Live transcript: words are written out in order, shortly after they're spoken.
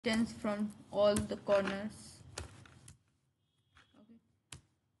distance from all the corners. Okay.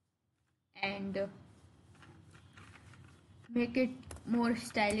 And make it more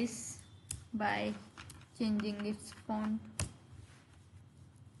stylish by changing its font.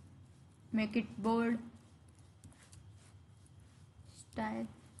 Make it bold, style,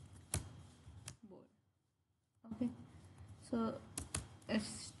 bold. Okay, so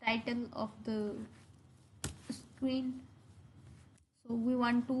it's title of the screen. So we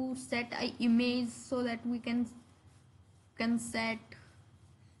want to set a image so that we can set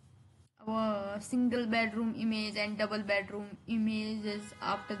our single bedroom image and double bedroom images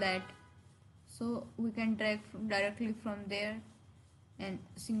after that. So we can drag directly from there, and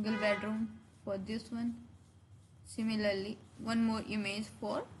single bedroom for this one. Similarly, one more image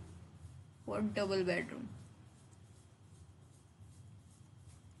for double bedroom.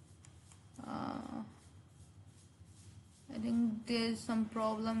 I think there's some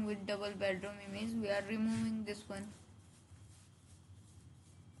problem with double bedroom image. We are removing this one,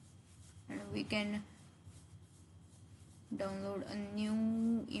 and we can download a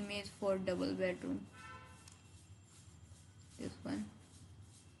new image for double bedroom. This one.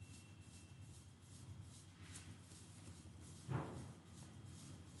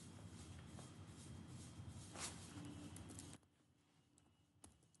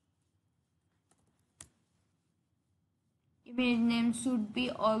 Image name should be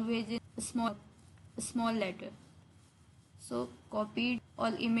always in small letter. So copied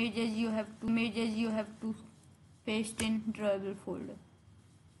all images you have to paste in drawable folder.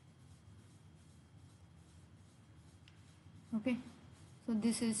 Okay, so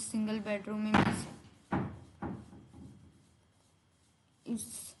this is single bedroom image.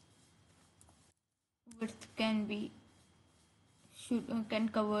 Its width can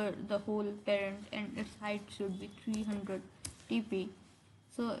cover the whole parent, and its height should be 300 tp.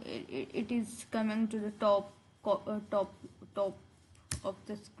 So it is coming to the top of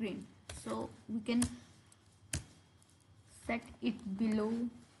the screen. So we can set it below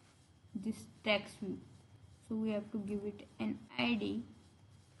this text view. So we have to give it an ID,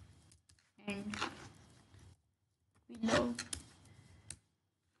 and below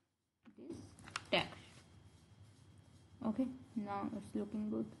this text. Okay, now it's looking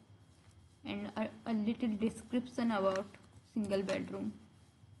good. And a little description about single bedroom.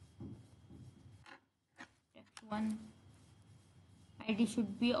 Text 1. ID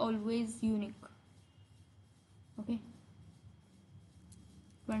should be always unique. Okay.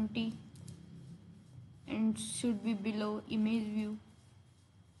 20, and should be below image view.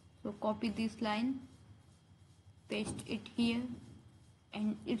 So copy this line, paste it here,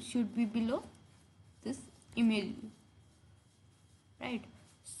 and it should be below this image view. Right,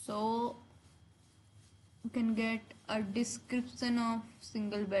 so you can get a description of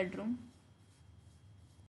single bedroom.